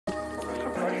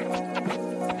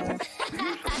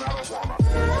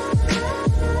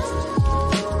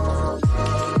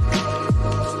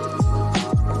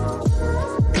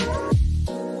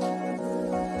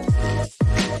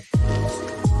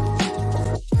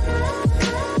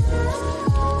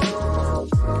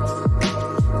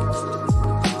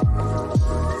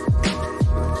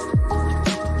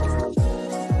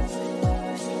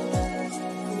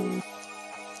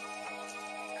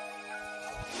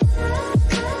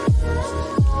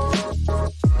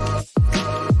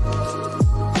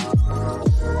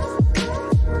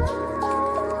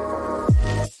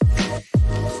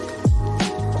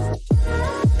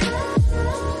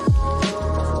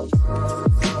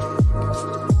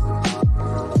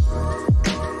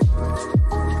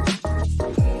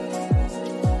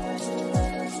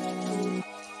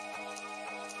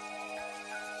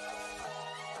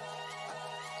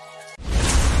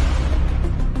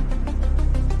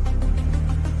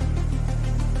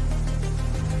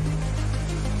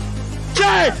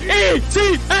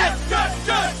J-E-T-S!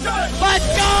 Let's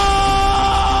go!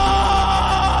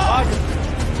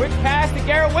 Quick pass to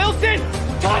Garrett Wilson.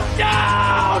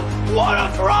 Touchdown! What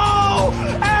a throw!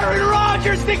 Aaron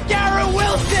Rodgers to Garrett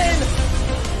Wilson.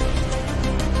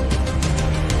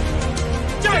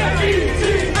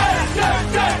 J-E-T-S!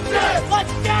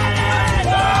 Let's get it!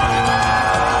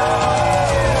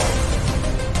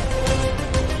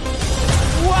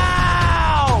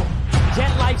 Wow!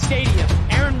 Jet Life Stadium.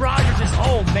 Aaron Rodgers is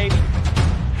home, baby.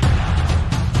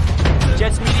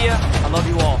 Jets Media, I love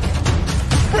you all.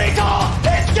 Recall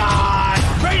is gone!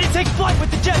 Ready to take flight with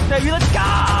the Jets, baby. Let's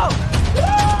go!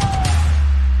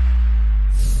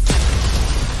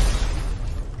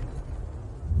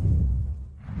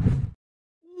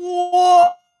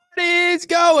 What is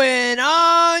going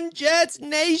on, Jets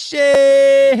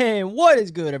Nation? What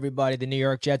is good, everybody? The New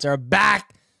York Jets are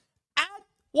back at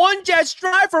One Jets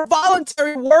Drive for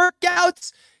voluntary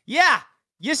workouts. Yeah,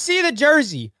 you see the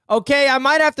jersey. Okay, I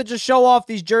might have to just show off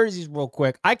these jerseys real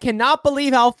quick. I cannot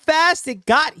believe how fast it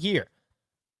got here.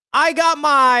 I got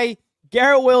my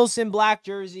Garrett Wilson black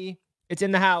jersey. It's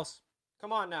in the house.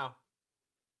 Come on now.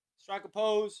 Strike a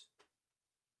pose.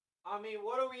 I mean,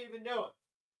 what are we even doing?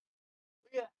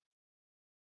 Yeah.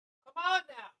 Come on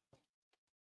now.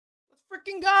 Let's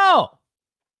freaking go.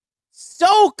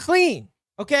 So clean.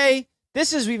 Okay,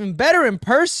 this is even better in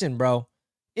person, bro.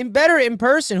 Better in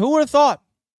person. Who would have thought?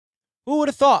 Who would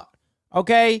have thought?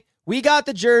 Okay, we got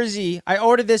the jersey. I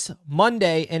ordered this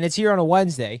Monday, and it's here on a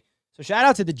Wednesday. So shout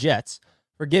out to the Jets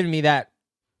for giving me that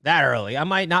early. I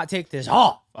might not take this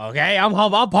off, okay? I'm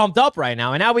pumped up right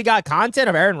now. And now we got content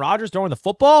of Aaron Rodgers throwing the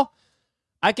football.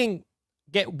 I can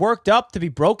get worked up to be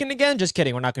broken again. Just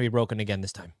kidding. We're not going to be broken again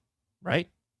this time, right?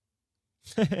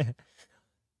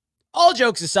 All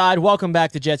jokes aside, welcome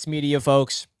back to Jets Media,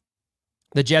 folks.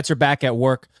 The Jets are back at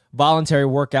work. Voluntary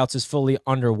workouts is fully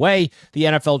underway. The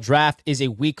NFL draft is a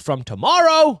week from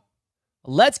tomorrow.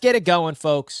 Let's get it going,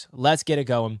 folks. Let's get it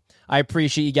going. I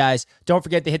appreciate you guys. Don't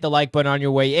forget to hit the like button on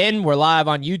your way in. We're live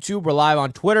on YouTube. We're live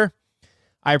on Twitter.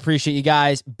 I appreciate you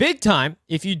guys big time.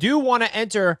 If you do want to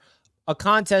enter a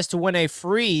contest to win a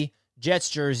free Jets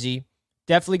jersey,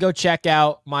 definitely go check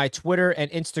out my Twitter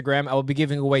and Instagram. I will be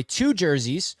giving away 2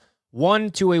 jerseys,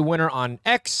 one to a winner on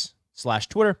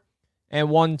X/Twitter, and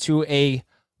one to a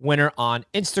winner on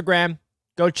Instagram.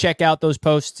 Go check out those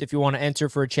posts if you want to enter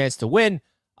for a chance to win.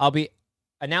 I'll be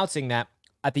announcing that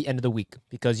at the end of the week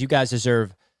because you guys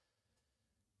deserve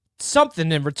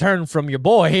something in return from your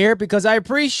boy here because I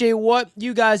appreciate what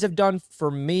you guys have done for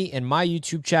me and my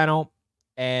YouTube channel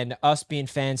and us being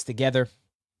fans together.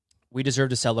 We deserve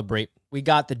to celebrate. We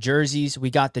got the jerseys. We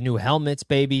got the new helmets,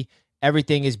 baby.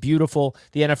 Everything is beautiful.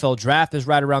 The NFL draft is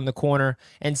right around the corner.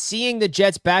 And seeing the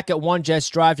Jets back at One Jets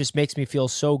Drive just makes me feel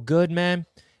so good, man.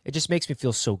 It just makes me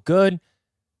feel so good.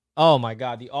 Oh, my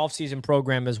God. The offseason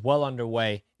program is well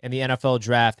underway, and the NFL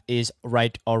draft is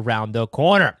right around the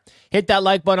corner. Hit that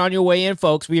like button on your way in,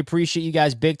 folks. We appreciate you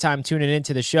guys big time tuning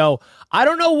into the show. I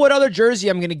don't know what other jersey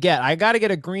I'm going to get. I got to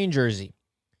get a green jersey.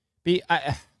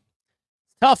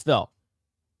 Tough, though.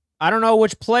 I don't know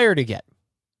which player to get.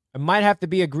 It might have to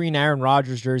be a green Aaron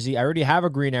Rodgers jersey. I already have a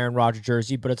green Aaron Rodgers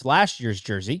jersey, but it's last year's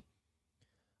jersey.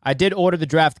 I did order the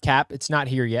draft cap. It's not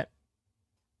here yet.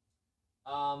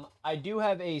 I do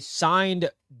have a signed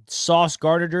Sauce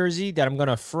Gardner jersey that I'm going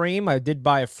to frame. I did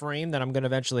buy a frame that I'm going to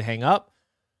eventually hang up.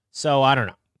 So, I don't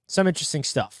know. Some interesting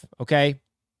stuff, okay?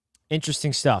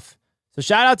 Interesting stuff. So,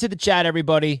 shout out to the chat,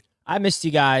 everybody. I missed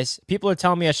you guys. People are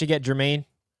telling me I should get Jermaine.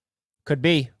 Could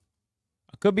be.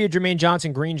 It could be a Jermaine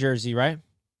Johnson green jersey, right?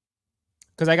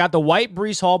 Because I got the white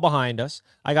Breece Hall behind us.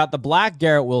 I got the black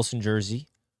Garrett Wilson jersey.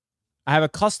 I have a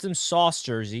custom Sauce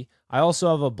jersey. I also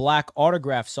have a black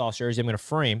autograph Sauce jersey I'm going to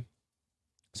frame.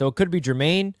 So it could be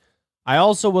Jermaine. I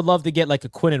also would love to get like a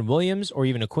Quinnen Williams or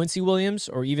even a Quincy Williams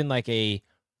or even like a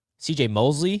CJ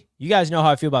Mosley. You guys know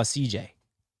how I feel about CJ.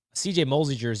 A CJ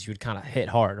Mosley jersey would kind of hit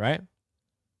hard, right?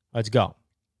 Let's go.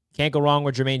 Can't go wrong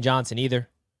with Jermaine Johnson either.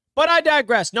 But I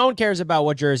digress. No one cares about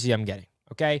what jersey I'm getting.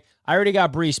 Okay, I already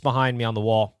got Breece behind me on the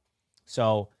wall.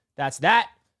 So that's that.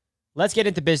 Let's get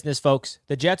into business, folks.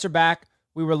 The Jets are back.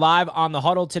 We were live on the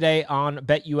huddle today on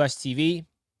BetUS TV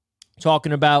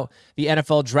talking about the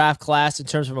NFL draft class in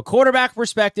terms of a quarterback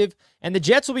perspective. And the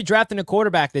Jets will be drafting a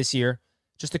quarterback this year.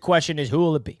 Just the question is, who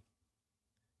will it be?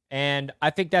 And I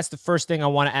think that's the first thing I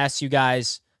want to ask you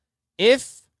guys.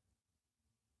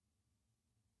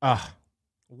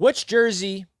 Which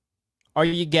jersey are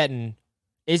you getting?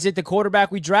 Is it the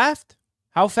quarterback we draft?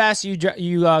 How fast are you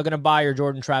going to buy your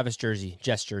Jordan Travis jersey,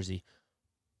 Jets jersey?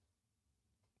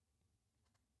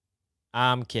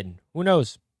 I'm kidding. Who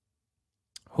knows?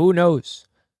 Who knows?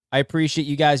 I appreciate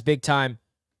you guys big time.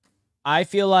 I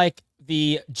feel like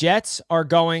the Jets are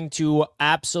going to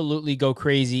absolutely go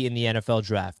crazy in the NFL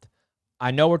draft.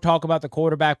 I know we're talking about the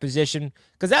quarterback position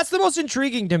because that's the most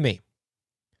intriguing to me.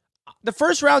 The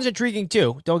first round's intriguing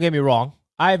too. Don't get me wrong.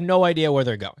 I have no idea where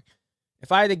they're going.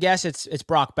 If I had to guess, it's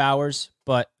Brock Bowers,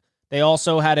 but they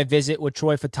also had a visit with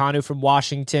Troy Fautanu from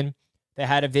Washington. They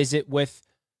had a visit with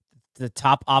the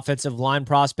top offensive line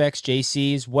prospects,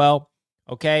 JC as well.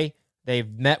 Okay. They've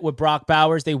met with Brock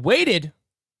Bowers. They waited.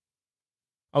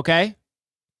 Okay.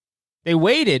 They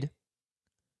waited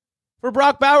for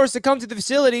Brock Bowers to come to the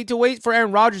facility to wait for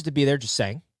Aaron Rodgers to be there. Just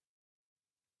saying.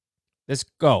 Let's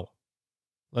go.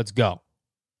 Let's go.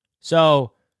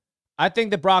 So I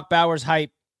think the Brock Bowers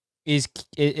hype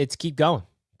it's keep going.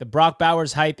 The Brock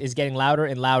Bowers hype is getting louder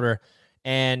and louder.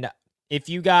 And if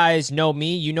you guys know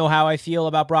me, you know how I feel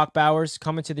about Brock Bowers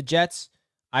coming to the Jets.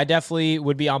 I definitely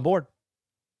would be on board.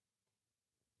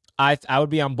 I would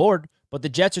be on board, but the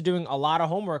Jets are doing a lot of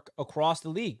homework across the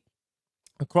league,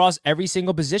 across every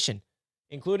single position,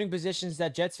 including positions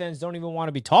that Jets fans don't even want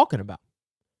to be talking about.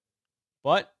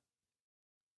 But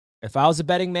if I was a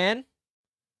betting man,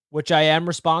 which I am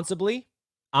responsibly,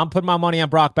 I'm putting my money on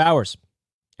Brock Bowers.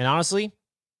 And honestly,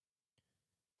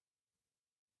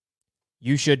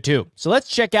 you should too. So let's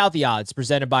check out the odds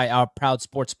presented by our proud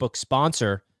sportsbook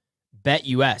sponsor,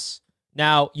 BetUS.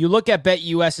 Now, you look at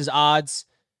BetUS's odds,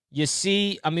 you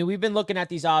see, I mean, we've been looking at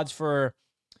these odds for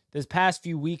this past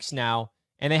few weeks now,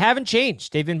 and they haven't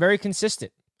changed. They've been very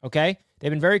consistent, okay?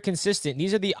 They've been very consistent.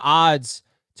 These are the odds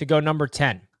to go number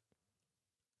 10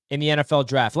 in the NFL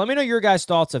draft. Let me know your guys'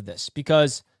 thoughts of this,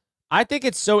 because I think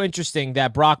it's so interesting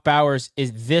that Brock Bowers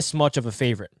is this much of a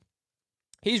favorite.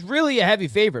 He's really a heavy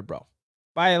favorite, bro,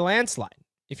 by a landslide,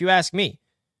 if you ask me.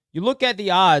 You look at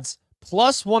the odds,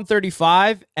 plus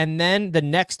 135, and then the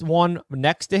next one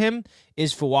next to him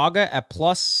is Fuaga at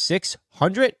plus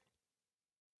 600.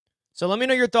 So let me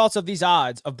know your thoughts of these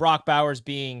odds of Brock Bowers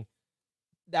being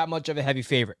that much of a heavy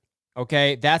favorite.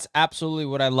 Okay, that's absolutely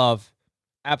what I love.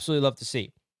 Absolutely love to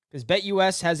see. Because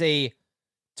BetUS has a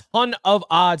ton of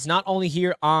odds, not only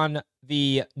here on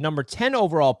the number 10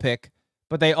 overall pick,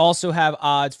 but they also have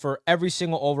odds for every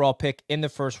single overall pick in the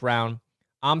first round.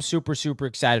 I'm super, super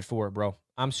excited for it, bro.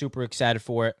 I'm super excited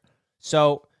for it.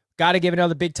 So, got to give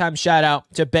another big-time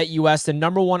shout-out to BetUS, the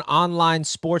 #1 online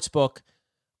sportsbook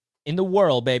in the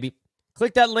world, baby.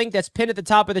 Click that link that's pinned at the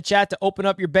top of the chat to open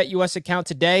up your BetUS account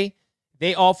today.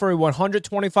 They offer a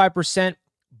 125%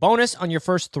 bonus on your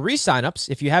first 3 signups.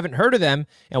 If you haven't heard of them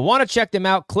and want to check them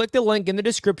out, click the link in the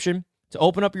description to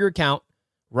open up your account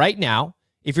right now.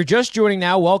 If you're just joining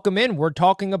now, welcome in. We're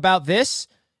talking about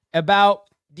about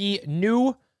the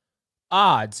new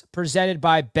odds presented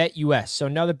by BetUS. So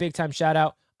another big-time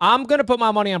shout-out. I'm going to put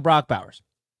my money on Brock Bowers.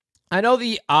 I know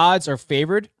the odds are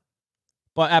favored,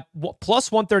 but at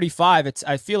plus 135,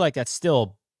 I feel like that's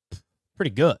still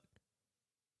pretty good.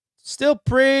 Still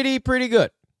pretty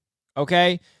good.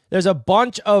 Okay? There's a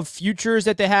bunch of futures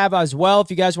that they have as well if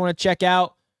you guys want to check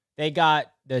out. They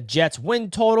got the Jets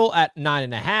win total at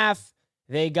 9.5.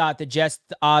 They got the Jets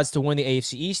odds to win the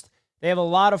AFC East. They have a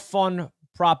lot of fun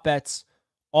prop bets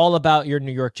all about your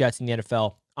New York Jets in the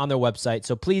NFL on their website.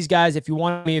 So please, guys, if you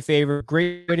want me a favor,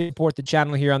 great way to support the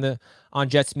channel here on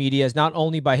Jets Media is not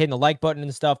only by hitting the like button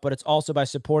and stuff, but it's also by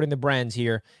supporting the brands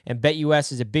here. And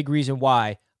BetUS is a big reason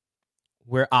why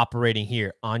we're operating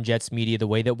here on Jets Media the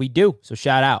way that we do. So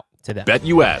shout out to them.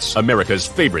 BetUS, America's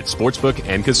favorite sportsbook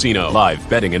and casino. Live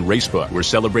betting and racebook. We're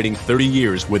celebrating 30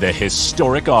 years with a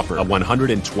historic offer. A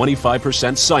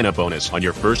 125% sign-up bonus on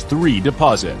your first 3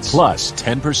 deposits. Plus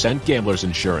 10% gambler's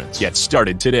insurance. Get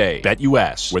started today.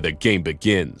 BetUS, where the game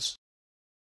begins.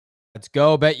 Let's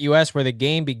go, BetUS, where the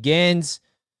game begins.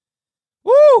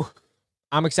 Woo!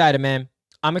 I'm excited, man.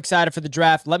 I'm excited for the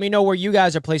draft. Let me know where you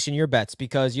guys are placing your bets,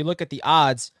 because you look at the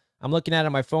odds. I'm looking at it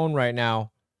on my phone right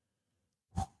now.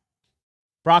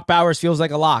 Brock Bowers feels like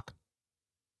a lock.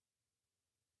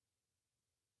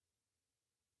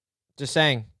 Just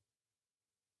saying.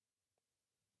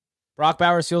 Brock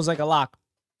Bowers feels like a lock.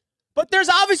 But there's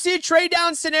obviously trade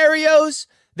down scenarios.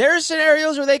 There's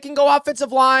scenarios where they can go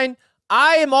offensive line.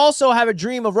 I am also have a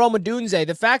dream of Rome Odunze.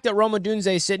 The fact that Rome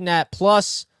Odunze is sitting at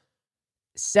plus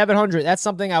 700, that's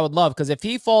something I would love, because if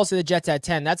he falls to the Jets at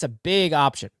 10, that's a big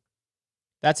option.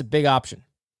 That's a big option.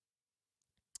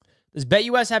 Does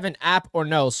BetUS have an app or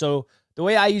no? So the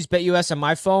way I use BetUS on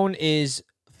my phone is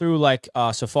through like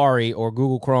Safari or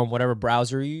Google Chrome, whatever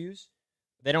browser you use.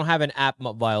 They don't have an app,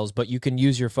 Viles, but you can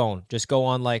use your phone. Just go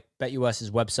on like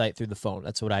BetUS's website through the phone.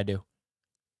 That's what I do.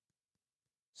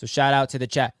 So shout out to the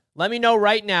chat. Let me know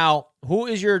right now, who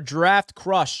is your draft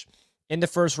crush in the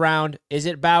first round. Is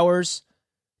it Bowers?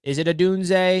 Is it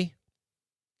Odunze?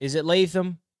 Is it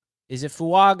Latham? Is it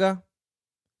Fuaga?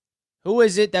 Who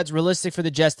is it that's realistic for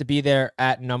the Jets to be there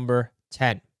at number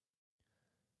 10?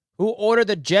 Who ordered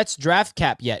the Jets draft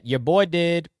cap yet? Your boy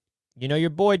did. You know your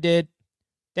boy did.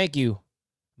 Thank you,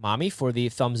 Mommy, for the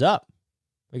thumbs up.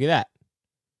 Look at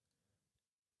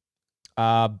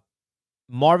that.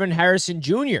 Marvin Harrison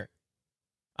Jr.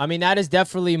 I mean, that is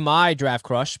definitely my draft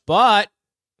crush, but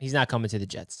he's not coming to the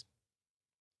Jets.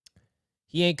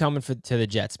 He ain't coming to the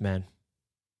Jets, man.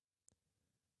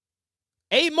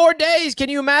 8 more days. Can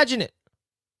you imagine it?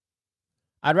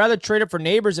 I'd rather trade up for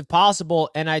Neighbors if possible,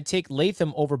 and I'd take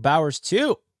Latham over Bowers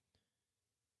too.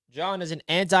 John is an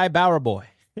anti-Bauer boy.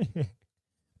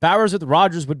 Bowers with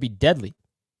Rodgers would be deadly.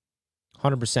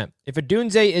 100%. If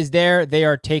Odunze is there, they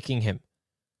are taking him.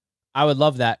 I would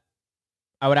love that.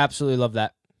 I would absolutely love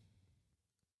that.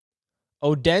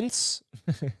 Odense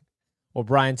or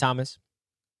Brian Thomas.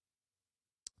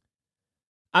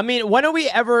 I mean, when are we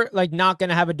ever like not going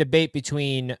to have a debate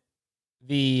between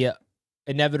the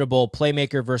inevitable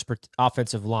playmaker versus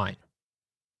offensive line?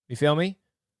 You feel me?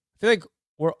 I feel like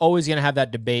we're always going to have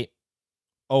that debate.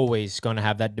 Always going to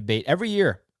have that debate every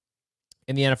year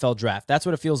in the NFL draft. That's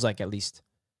what it feels like, at least.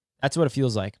 That's what it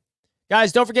feels like.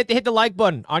 Guys, don't forget to hit the like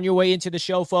button on your way into the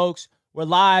show, folks. We're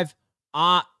live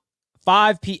at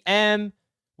 5 p.m.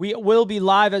 We will be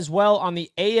live as well on the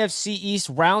AFC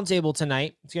East Roundtable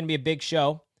tonight. It's going to be a big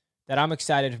show that I'm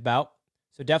excited about.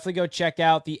 So definitely go check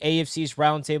out the AFC East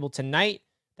Roundtable tonight.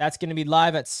 That's going to be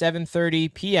live at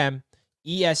 7:30 p.m.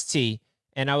 EST.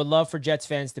 And I would love for Jets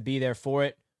fans to be there for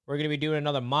it. We're going to be doing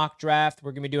another mock draft.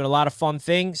 We're going to be doing a lot of fun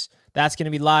things. That's going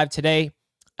to be live today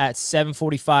at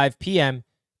 7:45 p.m.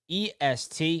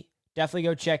 EST. Definitely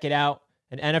go check it out.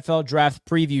 An NFL draft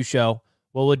preview show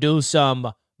where we'll do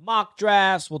some mock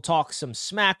drafts. We'll talk some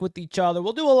smack with each other.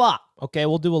 We'll do a lot. Okay,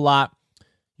 we'll do a lot.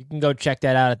 You can go check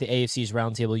that out at the AFC's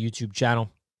Roundtable YouTube channel.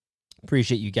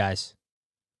 Appreciate you guys.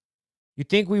 You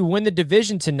think we win the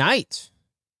division tonight?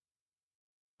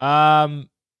 Yeah.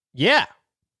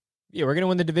 Yeah, we're going to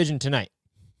win the division tonight.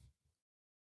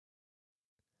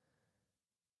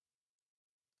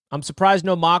 I'm surprised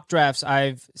no mock drafts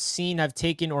I've seen have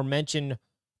taken or mentioned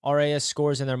RAS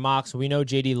scores in their mocks. We know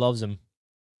JD loves them.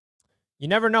 You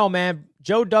never know, man.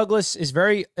 Joe Douglas is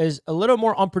a little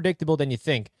more unpredictable than you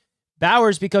think.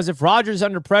 Bowers, because if Rodgers is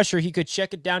under pressure, he could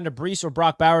check it down to Brees or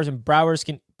Brock Bowers, and Bowers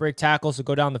can break tackles to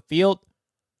go down the field.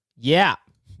 Yeah.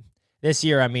 This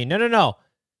year, I mean. No.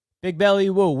 Big Belly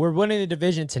Woo. We're winning the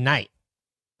division tonight.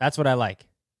 That's what I like.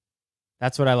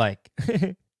 That's what I like.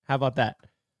 How about that?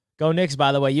 Go Knicks,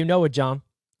 by the way. You know it, John.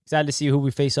 Excited to see who we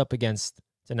face up against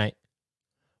tonight.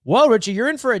 Well, Richard, you're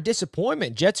in for a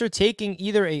disappointment. Jets are taking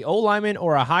either a O-lineman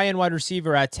or a high-end wide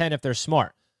receiver at 10 if they're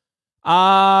smart.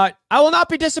 I will not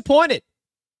be disappointed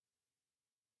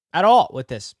at all with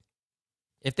this.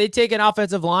 If they take an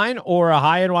offensive line or a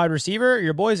high-end wide receiver,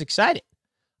 your boy's excited.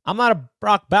 I'm not a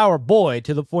Brock Bauer boy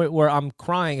to the point where I'm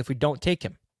crying if we don't take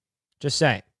him. Just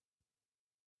saying.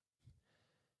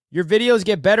 Your videos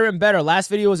get better and better. Last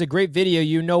video was a great video.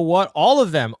 You know what? All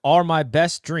of them are my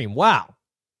best dream. Wow.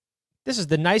 This is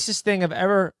the nicest thing I've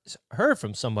ever heard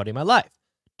from somebody in my life.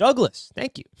 Douglas,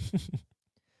 thank you.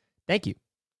 Thank you.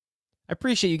 I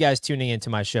appreciate you guys tuning into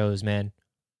my shows, man.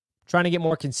 I'm trying to get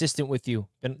more consistent with you.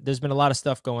 There's been a lot of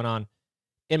stuff going on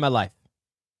in my life.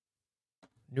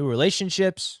 New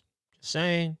relationships, just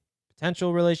saying.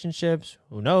 Potential relationships,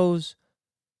 who knows?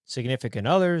 Significant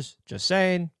others, just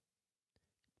saying.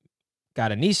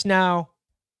 Got a niece now.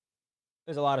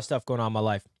 There's a lot of stuff going on in my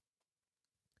life.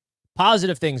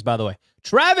 Positive things, by the way.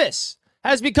 Travis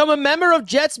has become a member of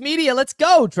Jets Media. Let's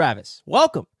go, Travis.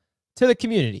 Welcome to the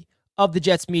community of the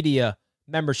Jets Media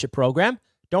membership program.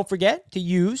 Don't forget to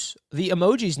use the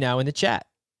emojis now in the chat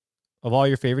of all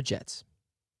your favorite Jets.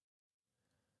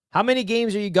 How many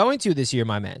games are you going to this year,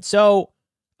 my man? So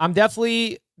I'm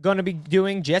definitely going to be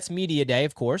doing Jets Media Day,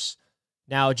 of course.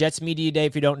 Now, Jets Media Day,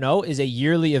 if you don't know, is a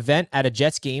yearly event at a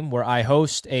Jets game where I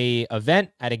host a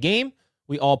event at a game.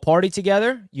 We all party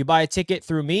together. You buy a ticket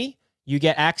through me. You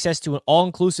get access to an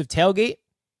all-inclusive tailgate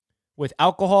with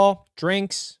alcohol,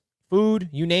 drinks, food,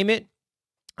 you name it.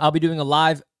 I'll be doing a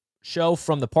live show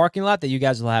from the parking lot that you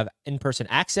guys will have in-person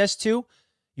access to.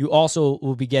 You also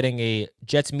will be getting a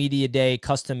Jets Media Day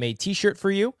custom-made t-shirt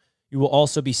for you. You will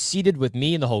also be seated with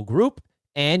me and the whole group,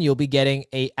 and you'll be getting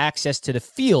access to the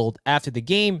field after the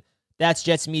game. That's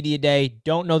Jets Media Day.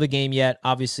 Don't know the game yet.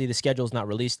 Obviously, the schedule is not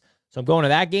released. So I'm going to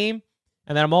that game.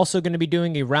 And then I'm also going to be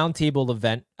doing a roundtable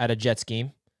event at a Jets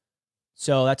game.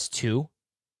 So that's 2.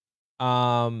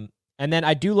 And then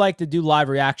I do like to do live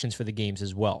reactions for the games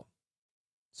as well.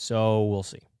 So we'll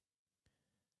see.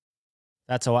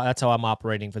 That's how I'm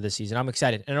operating for this season. I'm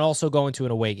excited. And also going to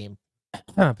an away game.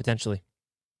 Potentially.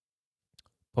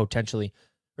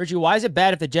 Richie, why is it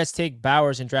bad if the Jets take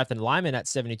Bowers and draft a lineman at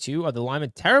 72? Are the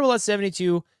linemen terrible at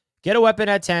 72? Get a weapon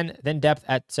at 10, then depth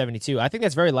at 72. I think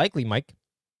that's very likely, Mike.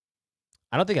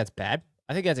 I don't think that's bad.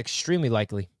 I think that's extremely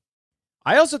likely.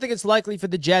 I also think it's likely for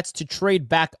the Jets to trade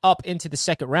back up into the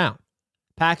second round.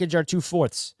 Package our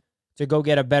 2/4 to go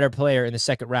get a better player in the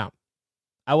second round.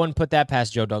 I wouldn't put that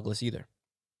past Joe Douglas either.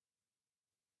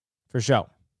 For sure.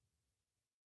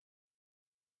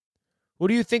 Who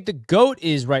do you think the GOAT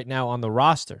is right now on the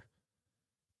roster?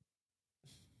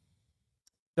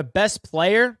 The best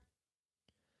player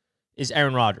is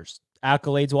Aaron Rodgers,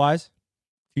 accolades-wise,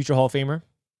 future Hall of Famer.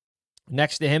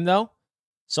 Next to him, though,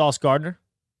 Sauce Gardner.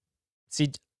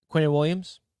 See Quentin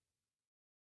Williams.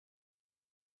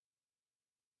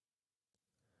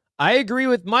 I agree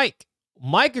with Mike.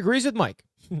 Mike agrees with Mike.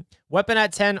 Weapon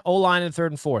at 10, O-line in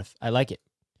third and fourth. I like it.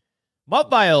 Mutt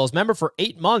Biles, member for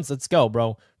 8 months. Let's go,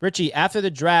 bro. Richie, after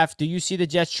the draft, do you see the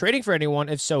Jets trading for anyone?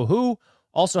 If so, who?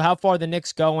 Also, how far are the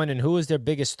Knicks going, and who is their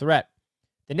biggest threat?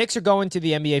 The Knicks are going to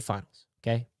the NBA Finals,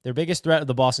 okay? Their biggest threat are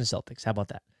the Boston Celtics. How about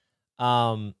that?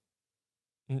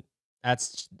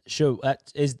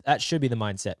 That should be the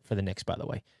mindset for the Knicks, by the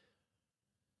way.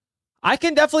 I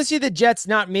can definitely see the Jets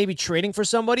not maybe trading for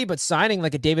somebody, but signing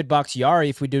like a David Bakhtiari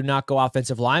if we do not go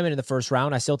offensive lineman in the first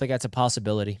round. I still think that's a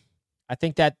possibility. I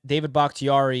think that David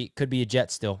Bakhtiari could be a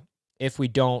Jet still if we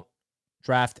don't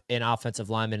draft an offensive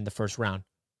lineman in the first round.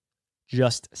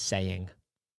 Just saying.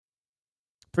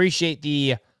 Appreciate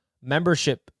the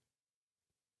membership,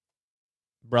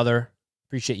 brother.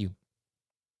 Appreciate you.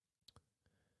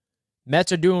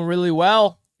 Mets are doing really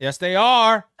well. Yes, they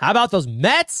are. How about those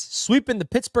Mets sweeping the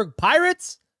Pittsburgh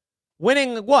Pirates?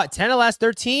 Winning, what, 10 of the last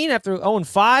 13 after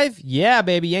 0-5? Yeah,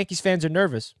 baby. Yankees fans are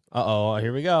nervous. Uh-oh,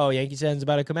 here we go. Yankees fans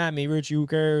about to come at me. Richie, who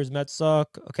cares? Mets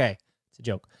suck. Okay, it's a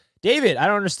joke. David, I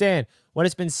don't understand. When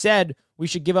it's been said we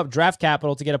should give up draft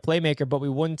capital to get a playmaker, but we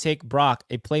wouldn't take Brock,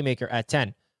 a playmaker, at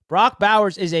 10. Brock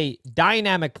Bowers is a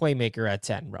dynamic playmaker at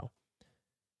 10, bro.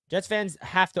 Jets fans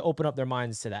have to open up their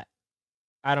minds to that.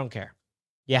 I don't care.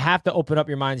 You have to open up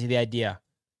your minds to the idea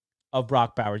of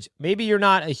Brock Bowers. Maybe you're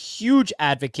not a huge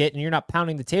advocate and you're not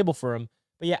pounding the table for him,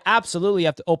 but you absolutely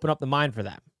have to open up the mind for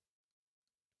that.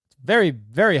 It's very,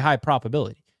 very high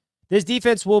probability. This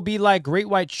defense will be like Great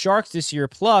White Sharks this year.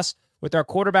 Plus, with our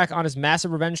quarterback on his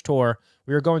massive revenge tour,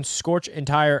 we are going to scorch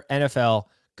entire NFL.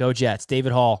 Go Jets.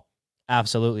 David Hall,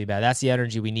 absolutely bad. That's the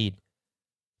energy we need.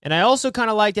 And I also kind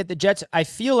of like that the Jets, I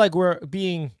feel like we're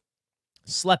being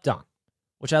slept on,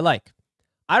 which I like.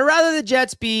 I'd rather the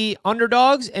Jets be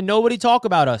underdogs and nobody talk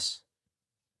about us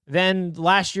than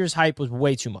last year's hype was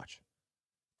way too much.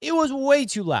 It was way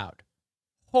too loud.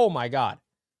 Oh my God.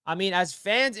 I mean, as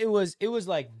fans, it was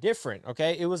like different,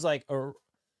 okay? It was like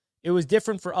it was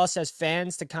different for us as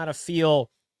fans to kind of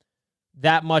feel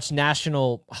that much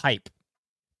national hype.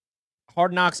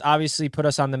 Hard Knocks obviously put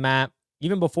us on the map.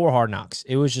 Even before Hard Knocks,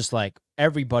 it was just like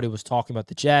everybody was talking about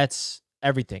the Jets,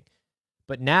 everything.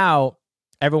 But now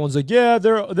everyone's like, yeah,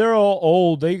 they're all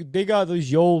old. They got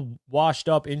these old, washed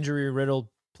up, injury-riddled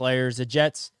players. The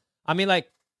Jets, I mean, like,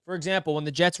 for example, when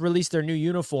the Jets released their new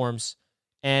uniforms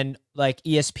and like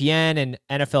ESPN and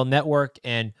NFL Network,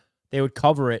 and they would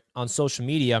cover it on social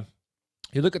media,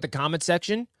 you look at the comment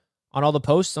section on all the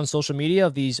posts on social media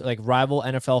of these like rival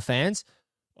NFL fans.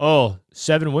 Oh,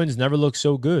 7 wins never look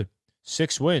so good.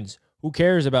 6 wins. Who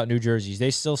cares about New Jerseys?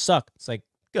 They still suck. It's like,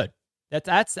 good.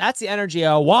 That's the energy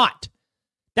I want.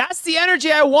 That's the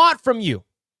energy I want from you.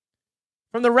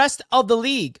 From the rest of the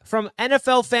league. From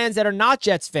NFL fans that are not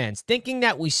Jets fans. Thinking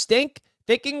that we stink.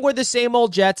 Thinking we're the same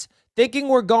old Jets. Thinking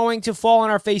we're going to fall on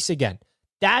our face again.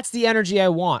 That's the energy I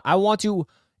want. I want to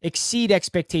exceed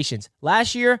expectations.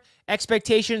 Last year,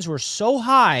 expectations were so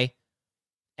high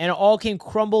and it all came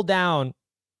crumbled down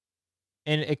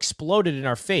and exploded in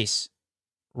our face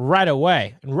right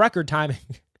away in record timing.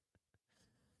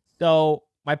 So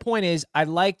my point is, I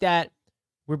like that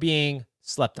we're being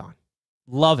slept on.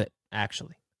 Love it,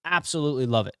 actually. Absolutely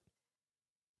love it.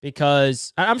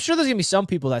 Because I'm sure there's going to be some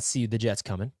people that see the Jets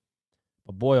coming.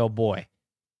 But boy, oh boy.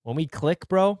 When we click,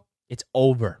 bro, it's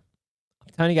over.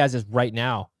 I'm telling you guys this right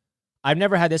now. I've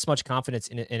never had this much confidence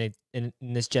in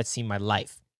this Jets team in my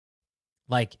life.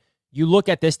 Like, you look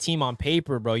at this team on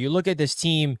paper, bro. You look at this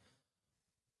team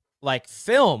like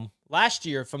film last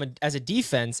year as a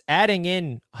defense, adding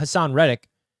in Hassan Reddick.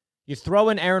 You throw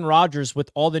in Aaron Rodgers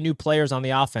with all the new players on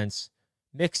the offense,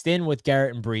 mixed in with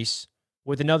Garrett and Brees,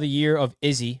 with another year of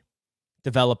Izzy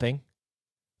developing.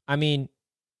 I mean,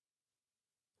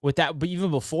 with that, but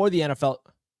even before the NFL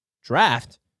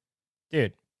draft,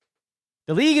 dude,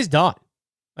 the league is done.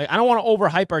 Like, I don't want to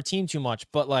overhype our team too much,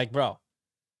 but like, bro,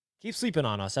 keep sleeping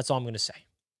on us. That's all I'm going to say.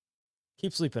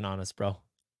 Keep sleeping on us, bro.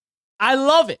 I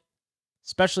love it.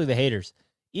 Especially the haters.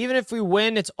 Even if we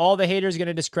win, it's all the haters going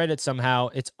to discredit somehow.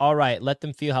 It's all right. Let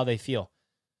them feel how they feel.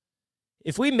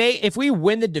 If we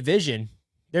win the division,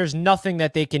 there's nothing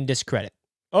that they can discredit.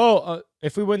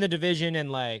 If we win the division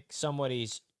and like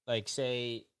somebody's like,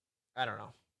 say, I don't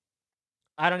know.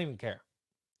 I don't even care.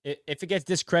 If it gets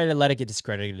discredited, let it get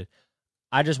discredited.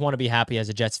 I just want to be happy as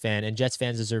a Jets fan, and Jets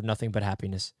fans deserve nothing but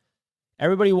happiness.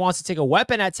 Everybody wants to take a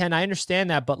weapon at 10. I understand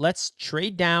that, but let's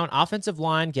trade down offensive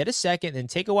line, get a second, then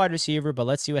take a wide receiver, but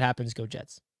let's see what happens. Go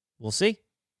Jets. We'll see.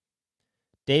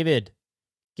 David,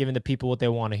 giving the people what they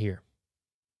want to hear.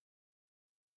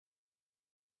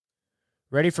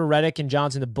 Ready for Reddick and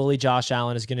Johnson to bully Josh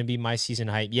Allen is going to be my season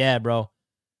hype. Yeah, bro.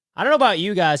 I don't know about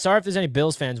you guys. Sorry if there's any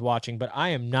Bills fans watching, but I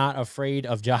am not afraid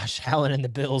of Josh Allen and the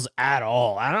Bills at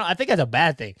all. I think that's a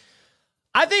bad thing.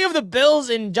 I think of the Bills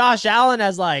and Josh Allen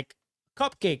as like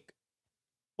cupcake,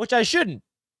 which I shouldn't,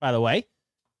 by the way.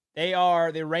 They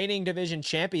are the reigning division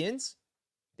champions.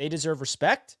 They deserve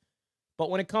respect. But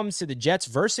when it comes to the Jets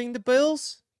versus the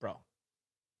Bills, bro,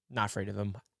 not afraid of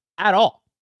them at all.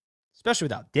 Especially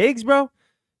without Diggs, bro.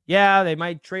 Yeah, they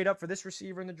might trade up for this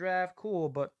receiver in the draft. Cool,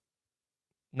 but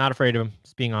not afraid of him,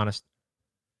 just being honest.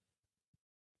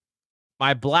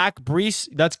 My black Brees.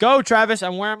 Let's go, Travis.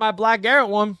 I'm wearing my black Garrett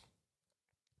one.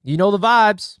 You know the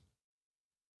vibes.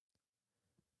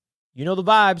 You know the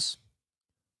vibes.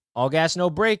 All gas, no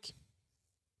brake.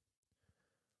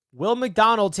 Will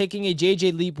McDonald taking a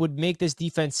JJ leap would make this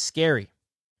defense scary.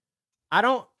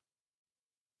 I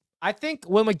think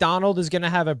Will McDonald is going to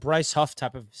have a Bryce Huff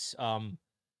type of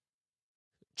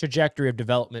trajectory of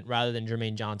development rather than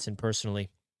Jermaine Johnson, personally.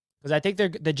 Because I think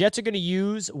the Jets are going to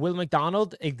use Will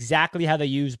McDonald exactly how they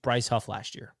used Bryce Huff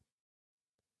last year.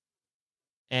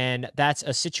 And that's a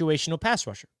situational pass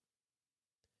rusher.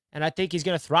 And I think he's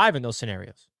going to thrive in those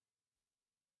scenarios.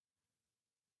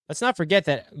 Let's not forget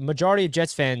that majority of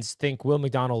Jets fans think Will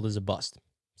McDonald is a bust.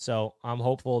 So I'm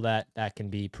hopeful that that can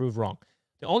be proved wrong.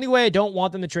 The only way I don't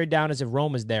want them to trade down is if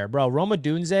Rome is there. Bro, Rome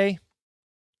Odunze,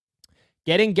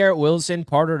 getting Garrett Wilson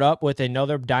partnered up with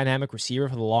another dynamic receiver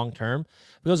for the long term.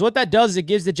 Because what that does is it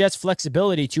gives the Jets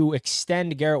flexibility to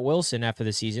extend Garrett Wilson after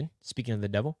the season, speaking of the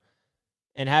devil,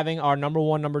 and having our number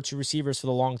 1, number 2 receivers for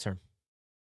the long term.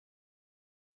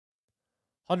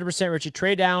 100% Richie.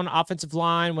 Trade down, offensive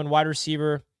line, when wide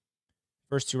receiver,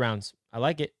 first 2 rounds. I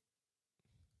like it.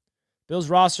 Bills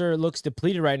roster looks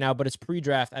depleted right now, but it's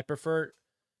pre-draft. I prefer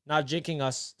not jinxing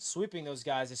us, sweeping those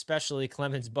guys, especially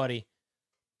Clemens' buddy.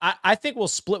 I think we'll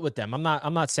split with them. I'm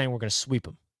not saying we're going to sweep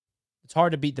them. It's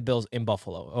hard to beat the Bills in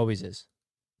Buffalo. Always is.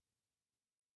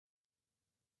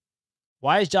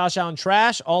 Why is Josh Allen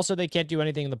trash? Also, they can't do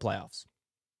anything in the playoffs.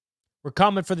 We're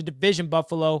coming for the division,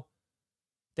 Buffalo.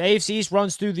 The AFC East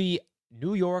runs through the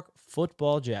New York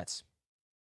Football Jets.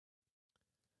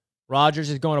 Rodgers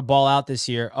is going to ball out this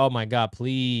year. Oh, my God.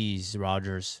 Please,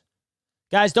 Rodgers.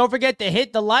 Guys, don't forget to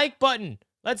hit the like button.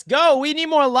 Let's go. We need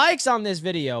more likes on this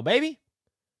video, baby.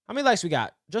 How many likes we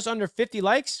got? Just under 50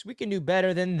 likes? We can do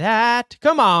better than that.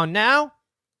 Come on now.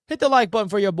 Hit the like button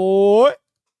for your boy.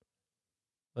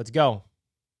 Let's go.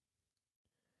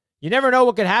 You never know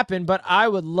what could happen, but I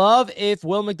would love if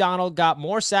Will McDonald got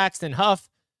more sacks than Huff.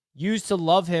 Used to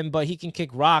love him, but he can kick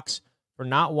rocks for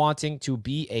not wanting to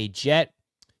be a Jet.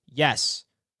 Yes.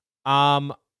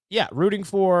 Yeah, rooting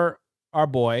for our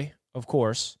boy, of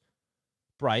course,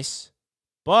 Bryce.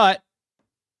 But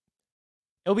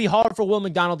it'll be hard for Will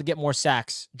McDonald to get more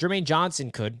sacks. Jermaine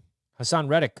Johnson could. Hassan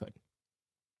Reddick could.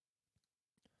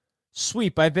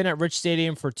 Sweep. I've been at Rich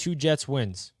Stadium for 2 Jets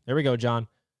wins. There we go, John.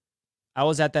 I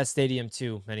was at that stadium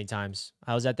too many times.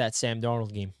 I was at that Sam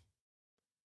Darnold game.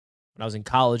 When I was in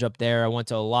college up there, I went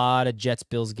to a lot of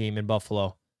Jets-Bills game in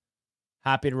Buffalo.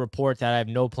 Happy to report that I have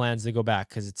no plans to go back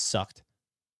because it sucked.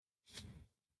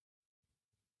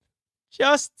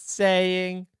 Just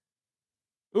saying.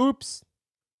 Oops.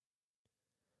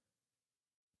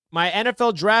 My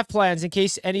NFL draft plans, in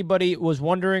case anybody was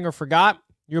wondering or forgot,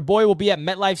 your boy will be at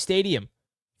MetLife Stadium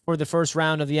for the first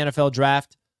round of the NFL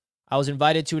draft. I was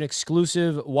invited to an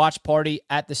exclusive watch party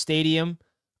at the stadium.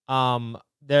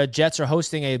 The Jets are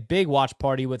hosting a big watch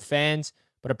party with fans,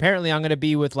 but apparently I'm going to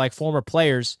be with like former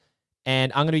players,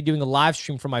 and I'm going to be doing a live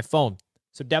stream from my phone.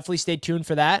 So definitely stay tuned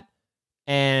for that.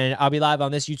 And I'll be live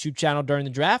on this YouTube channel during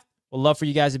the draft. We'll love for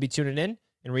you guys to be tuning in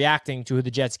and reacting to who the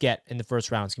Jets get in the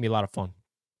first round. It's going to be a lot of fun.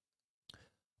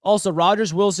 Also,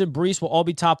 Rodgers, Wilson, Brees will all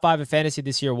be top 5 in fantasy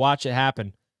this year. Watch it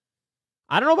happen.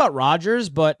 I don't know about Rodgers,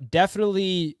 but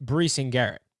definitely Brees and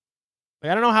Garrett.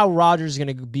 Like, I don't know how Rodgers is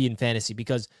going to be in fantasy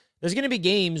because there's going to be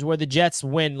games where the Jets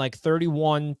win like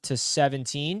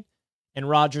 31-17 and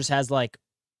Rodgers has like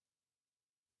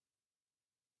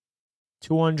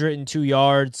 202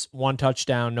 yards, 1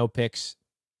 touchdown, no picks.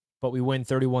 But we win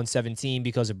 31-17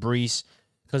 because of Brees,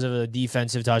 because of a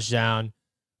defensive touchdown.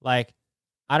 Like,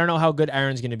 I don't know how good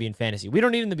Aaron's going to be in fantasy. We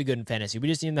don't need him to be good in fantasy. We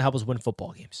just need him to help us win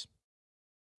football games.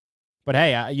 But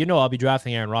hey, I'll be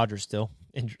drafting Aaron Rodgers still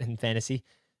in fantasy.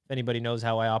 If anybody knows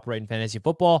how I operate in fantasy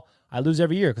football, I lose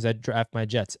every year because I draft my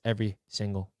Jets every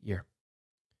single year.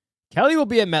 Kelly will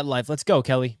be at MetLife. Let's go,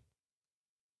 Kelly.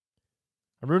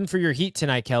 I'm rooting for your Heat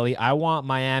tonight, Kelly. I want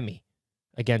Miami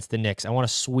against the Knicks. I want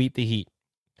to sweep the Heat.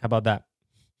 How about that?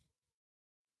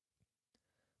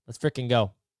 Let's freaking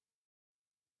go.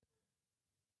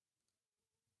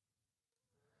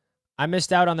 I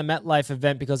missed out on the MetLife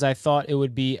event because I thought it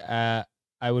would be I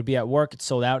would be at work. It's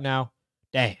sold out now.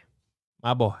 Damn,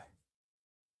 my boy.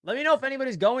 Let me know if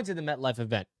anybody's going to the MetLife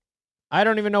event. I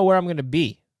don't even know where I'm going to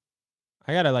be.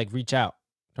 I got to like reach out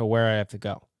to where I have to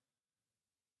go.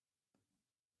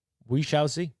 We shall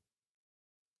see.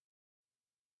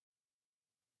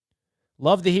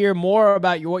 Love to hear more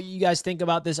about what you guys think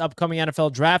about this upcoming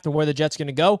NFL draft and where the Jets going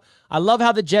to go. I love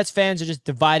how the Jets fans are just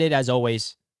divided as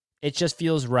always. It just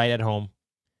feels right at home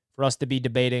for us to be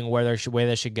debating where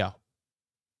they should go.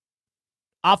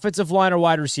 Offensive line or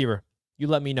wide receiver? You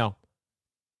let me know.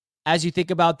 As you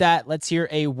think about that, let's hear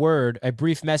a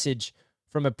brief message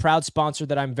from a proud sponsor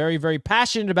that I'm very, very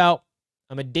passionate about.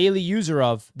 I'm a daily user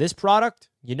of this product.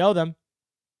 You know them.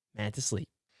 Manta Sleep.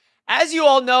 As you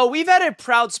all know, we've had a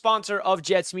proud sponsor of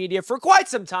Jets Media for quite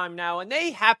some time now, and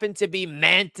they happen to be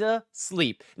Manta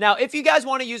Sleep. Now, if you guys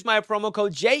want to use my promo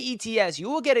code JETS, you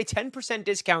will get a 10%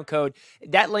 discount code.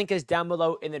 That link is down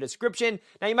below in the description.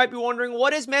 Now, you might be wondering,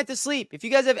 what is Manta Sleep? If you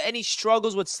guys have any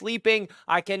struggles with sleeping,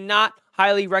 I cannot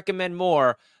highly recommend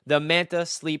more the Manta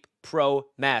Sleep Pro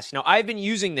Mask. Now, I've been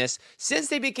using this since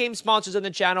they became sponsors on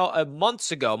the channel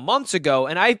months ago,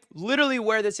 and I literally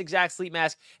wear this exact sleep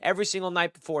mask every single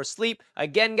night before sleep.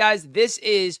 Again, guys, this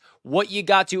is what you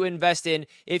got to invest in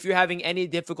if you're having any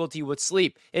difficulty with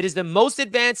sleep. It is the most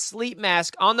advanced sleep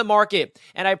mask on the market,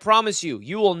 and I promise you,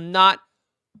 you will not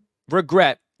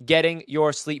regret getting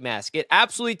your sleep mask. It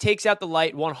absolutely takes out the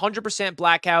light, 100%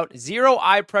 blackout, zero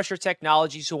eye pressure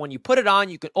technology, so when you put it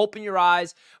on, you can open your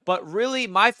eyes, but really,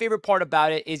 my favorite part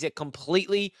about it is it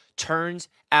completely turns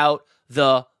out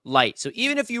the light. So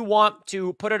even if you want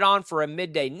to put it on for a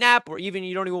midday nap, or even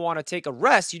you don't even want to take a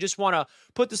rest, you just want to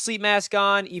put the sleep mask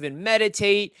on, even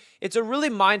meditate. It's a really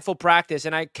mindful practice,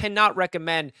 and I cannot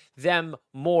recommend them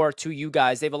more to you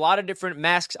guys. They have a lot of different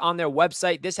masks on their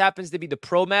website. This happens to be the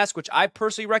Pro Mask, which I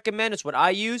personally recommend. It's what I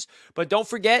use. But don't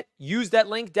forget, use that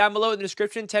link down below in the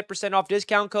description, 10% off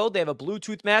discount code. They have a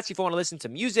Bluetooth mask if you want to listen to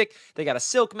music. They got a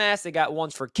silk mask. They got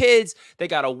ones for kids. They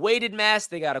got a weighted mask.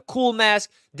 They got a cool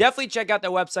mask. Definitely check out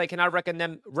their website. Cannot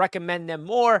recommend them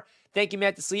more. Thank you,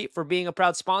 Manta Sleep, for being a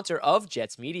proud sponsor of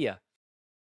Jets Media.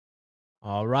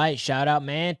 All right. Shout out,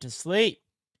 Manta Sleep.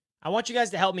 I want you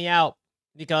guys to help me out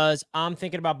because I'm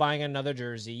thinking about buying another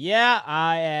jersey. Yeah,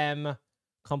 I am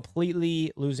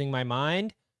completely losing my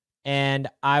mind, and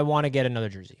I want to get another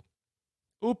jersey.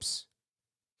 Oops.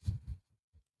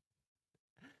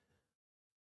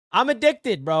 I'm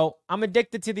addicted, bro. I'm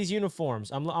addicted to these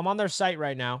uniforms. I'm on their site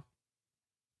right now.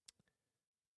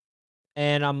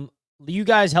 And you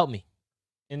guys help me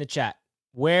in the chat.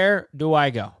 Where do I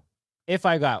go? If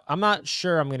I go, I'm not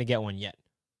sure I'm going to get one yet.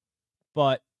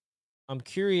 But I'm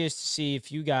curious to see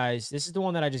if you guys, this is the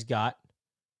one that I just got.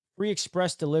 Free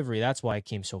express delivery. That's why it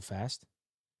came so fast.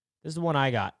 This is the one I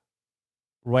got.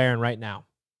 Wearing right now.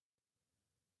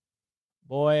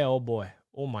 Boy, oh boy.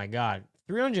 Oh my God.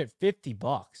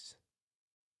 $350.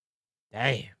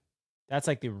 Damn. That's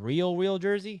like the real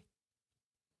jersey?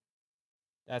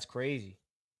 That's crazy.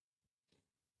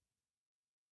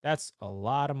 That's a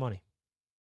lot of money.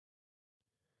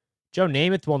 Joe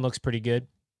Namath one looks pretty good.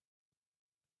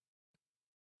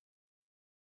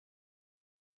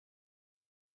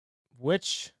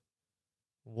 Which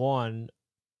one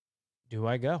do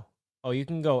I go? Oh, you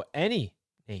can go any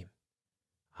name.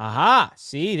 Haha.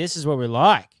 See, this is what we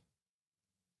like.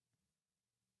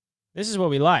 This is what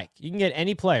we like. You can get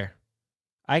any player.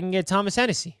 I can get Thomas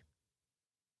Hennessy.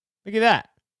 Look at that.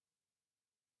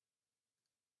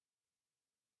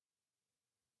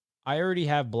 I already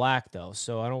have black, though,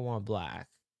 so I don't want black.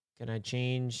 Can I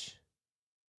change?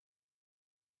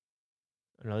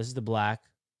 Oh, no, this is the black.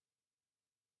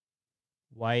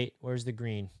 White. Where's the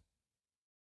green?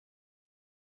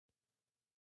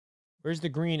 Where's the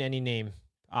green any name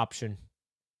option?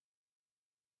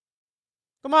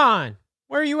 Come on.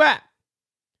 Where are you at?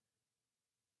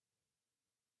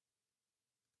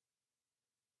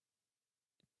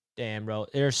 Damn, bro.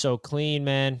 They're so clean,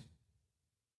 man.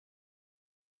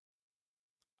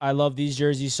 I love these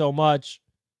jerseys so much.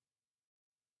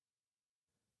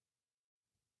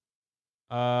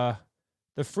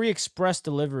 The free express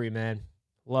delivery, man.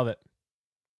 Love it.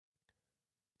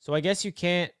 So I guess you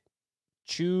can't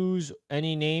choose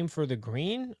any name for the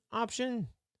green option?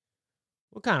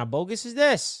 What kind of bogus is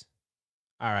this?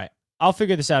 All right. I'll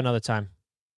figure this out another time.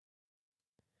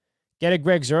 Get a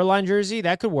Greg Zuerlein jersey?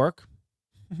 That could work.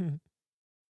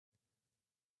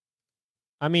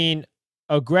 I mean,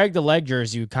 a Greg the Leg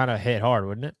jersey would kind of hit hard,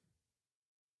 wouldn't it?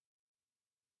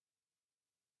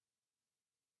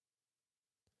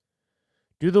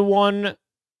 Do the one.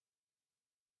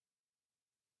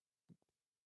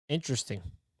 Interesting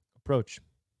approach.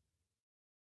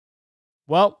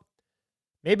 Well,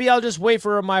 maybe I'll just wait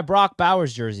for my Brock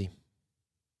Bowers jersey.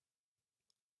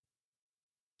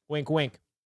 Wink, wink.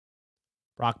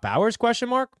 Brock Bowers, question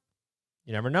mark?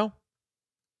 You never know.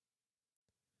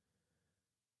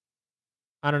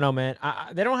 I don't know, man.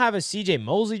 They don't have a CJ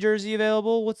Mosley jersey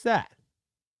available. What's that?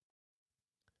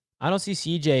 I don't see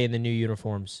CJ in the new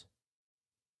uniforms.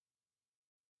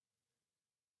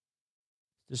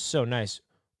 This is so nice.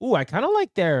 Ooh, I kind of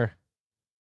like their...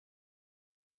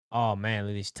 Oh, man,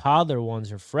 these toddler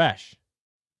ones are fresh.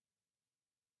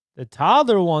 The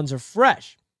toddler ones are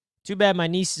fresh. Too bad my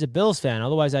niece is a Bills fan.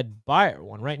 Otherwise, I'd buy her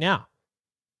one right now.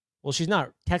 Well, she's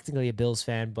not technically a Bills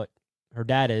fan, but her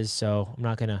dad is, so I'm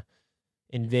not going to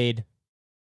invade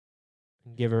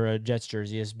and give her a Jets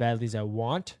jersey as badly as I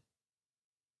want.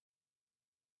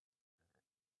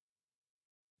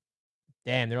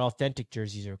 Damn, their authentic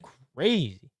jerseys are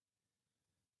crazy.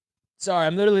 Sorry,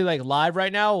 I'm literally like live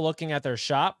right now looking at their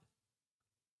shop.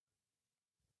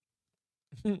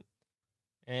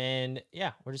 And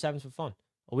yeah, we're just having some fun.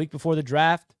 A week before the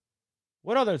draft.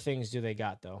 What other things do they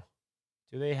got, though?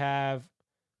 Do they have,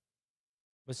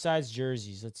 besides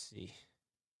jerseys, let's see.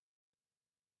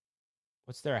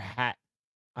 What's their hat?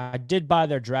 I did buy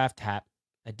their draft hat.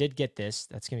 I did get this.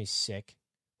 That's going to be sick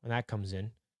when that comes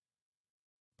in.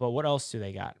 But what else do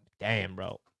they got? Damn,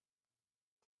 bro.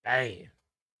 Damn.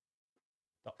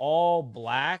 The all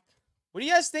black. What do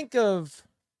you guys think of?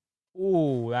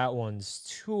 Ooh, that one's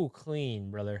too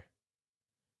clean, brother.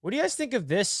 What do you guys think of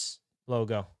this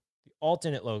logo? The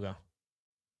alternate logo.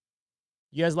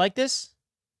 You guys like this?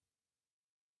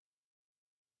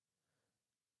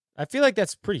 I feel like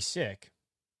that's pretty sick.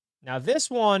 Now, this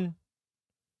one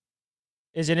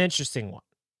is an interesting one.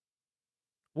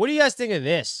 What do you guys think of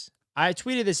this? I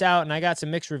tweeted this out, and I got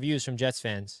some mixed reviews from Jets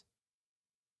fans.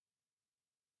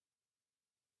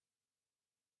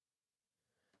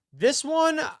 This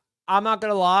one, I'm not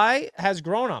going to lie, has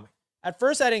grown on me. At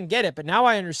first, I didn't get it, but now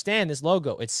I understand this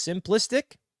logo. It's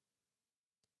simplistic,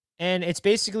 and it's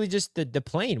basically just the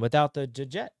plane without the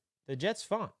jet. The Jets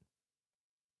font.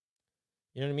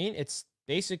 You know what I mean? It's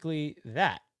basically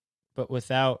that, but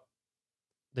without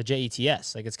the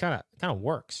JETS. Like, it's kind of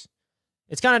works.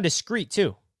 It's kind of discreet,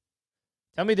 too.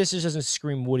 Tell me this just doesn't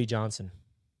scream Woody Johnson.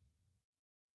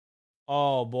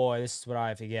 Oh, boy, this is what I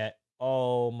have to get.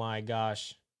 Oh, my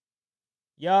gosh.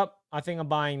 Yup, I think I'm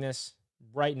buying this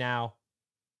right now.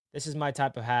 This is my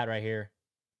type of hat right here.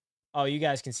 Oh, you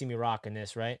guys can see me rocking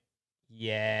this, right?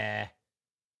 Yeah.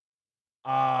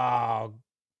 Oh,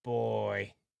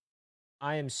 boy.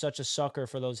 I am such a sucker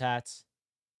for those hats.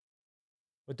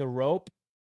 With the rope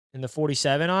and the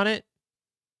 47 on it.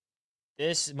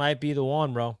 This might be the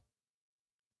one, bro.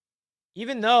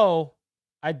 Even though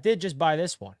I did just buy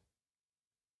this one.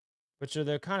 Which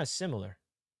they're kind of similar.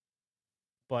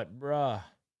 But, bruh.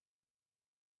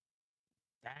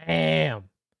 Damn.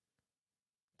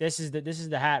 This is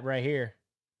the hat right here.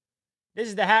 This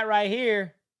is the hat right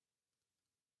here.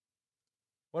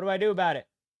 What do I do about it?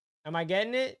 Am I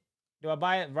getting it? Do I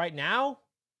buy it right now?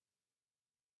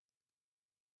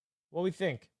 What do we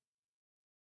think?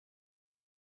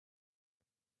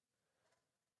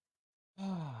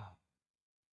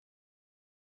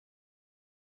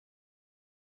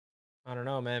 I don't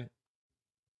know, man.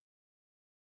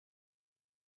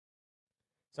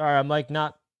 Sorry, I'm like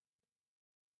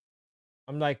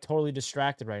totally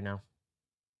distracted right now.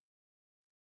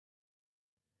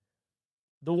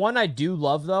 The one I do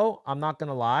love, though, I'm not going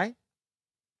to lie.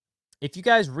 If you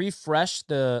guys refresh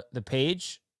the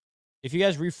page, if you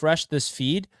guys refresh this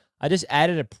feed, I just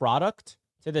added a product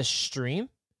to this stream.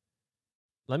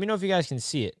 Let me know if you guys can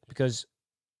see it because,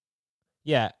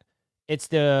 yeah, it's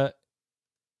the,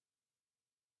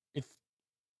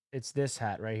 It's this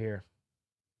hat right here.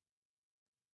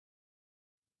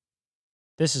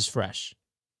 This is fresh.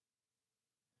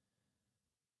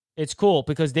 It's cool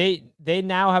because they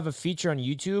now have a feature on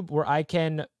YouTube where I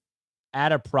can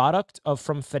add a product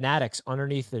from Fanatics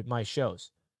underneath my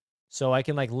shows. So I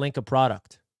can like link a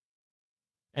product.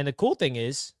 And the cool thing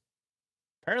is,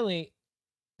 apparently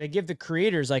they give the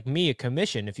creators like me a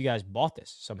commission if you guys bought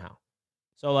this somehow.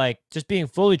 So like just being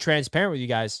fully transparent with you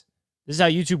guys, this is how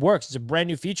YouTube works. It's a brand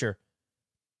new feature.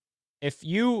 If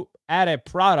you add a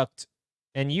product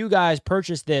and you guys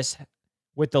purchase this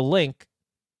with the link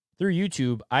through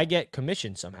YouTube, I get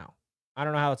commission somehow. I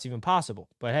don't know how it's even possible,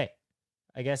 but hey,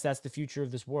 I guess that's the future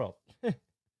of this world.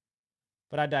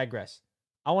 But I digress.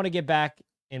 I want to get back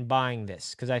in buying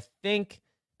this because I think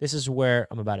this is where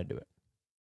I'm about to do it.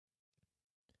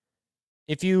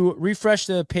 If you refresh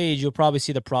the page, you'll probably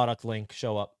see the product link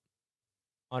show up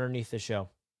underneath the show.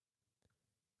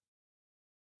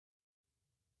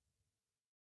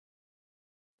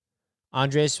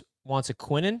 Andres wants a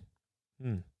Quinnen.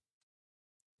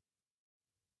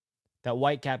 That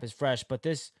white cap is fresh, but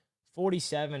this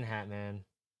 47 hat, man.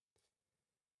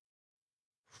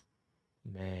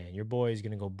 Man, your boy is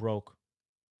going to go broke.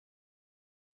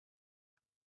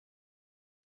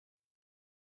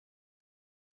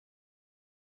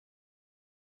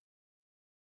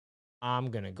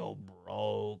 I'm going to go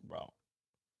broke, bro.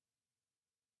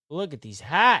 Look at these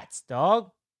hats, dog.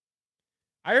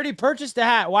 I already purchased the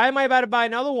hat. Why am I about to buy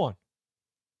another one?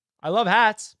 I love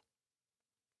hats.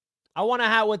 I want a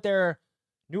hat with their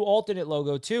new alternate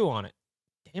logo, too, on it.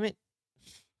 Damn it.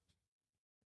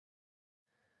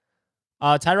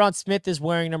 Tyron Smith is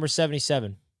wearing number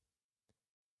 77.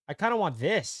 I kind of want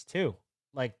this, too.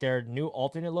 Like their new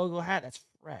alternate logo hat. That's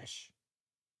fresh.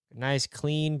 A nice,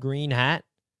 clean, green hat.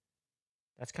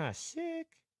 That's kind of sick.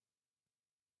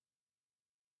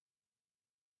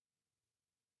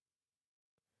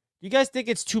 You guys think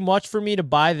it's too much for me to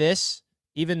buy this,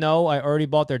 even though I already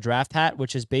bought their draft hat,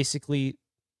 which is basically,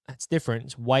 that's different.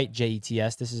 It's white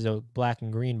JETS. This is a black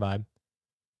and green vibe.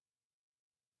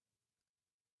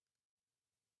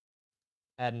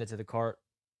 Adding it to the cart.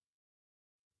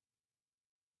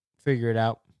 Figure it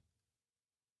out.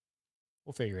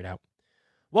 We'll figure it out.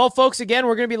 Well, folks, again,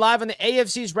 we're going to be live on the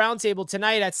AFC's Roundtable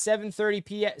tonight at 7:30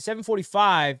 p.m.,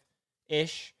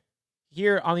 7:45-ish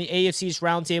here on the AFC's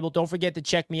Roundtable. Don't forget to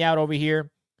check me out over here.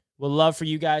 We'd love for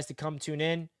you guys to come tune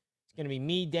in. It's going to be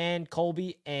me, Dan,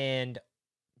 Colby, and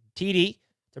TD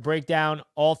to break down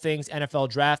all things NFL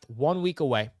Draft 1 week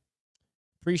away.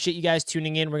 Appreciate you guys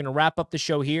tuning in. We're going to wrap up the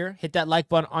show here. Hit that like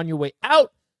button on your way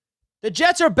out. The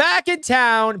Jets are back in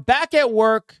town, back at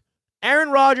work.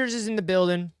 Aaron Rodgers is in the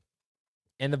building.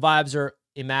 And the vibes are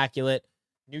immaculate.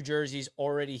 New Jersey's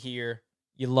already here.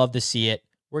 You love to see it.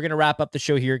 We're going to wrap up the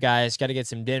show here, guys. Got to get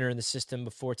some dinner in the system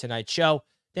before tonight's show.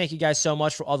 Thank you guys so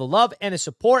much for all the love and the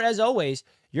support. As always,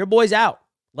 your boy's out.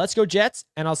 Let's go Jets,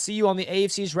 and I'll see you on the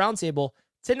AFC's Roundtable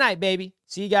tonight, baby.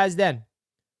 See you guys then.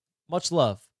 Much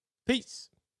love. Peace.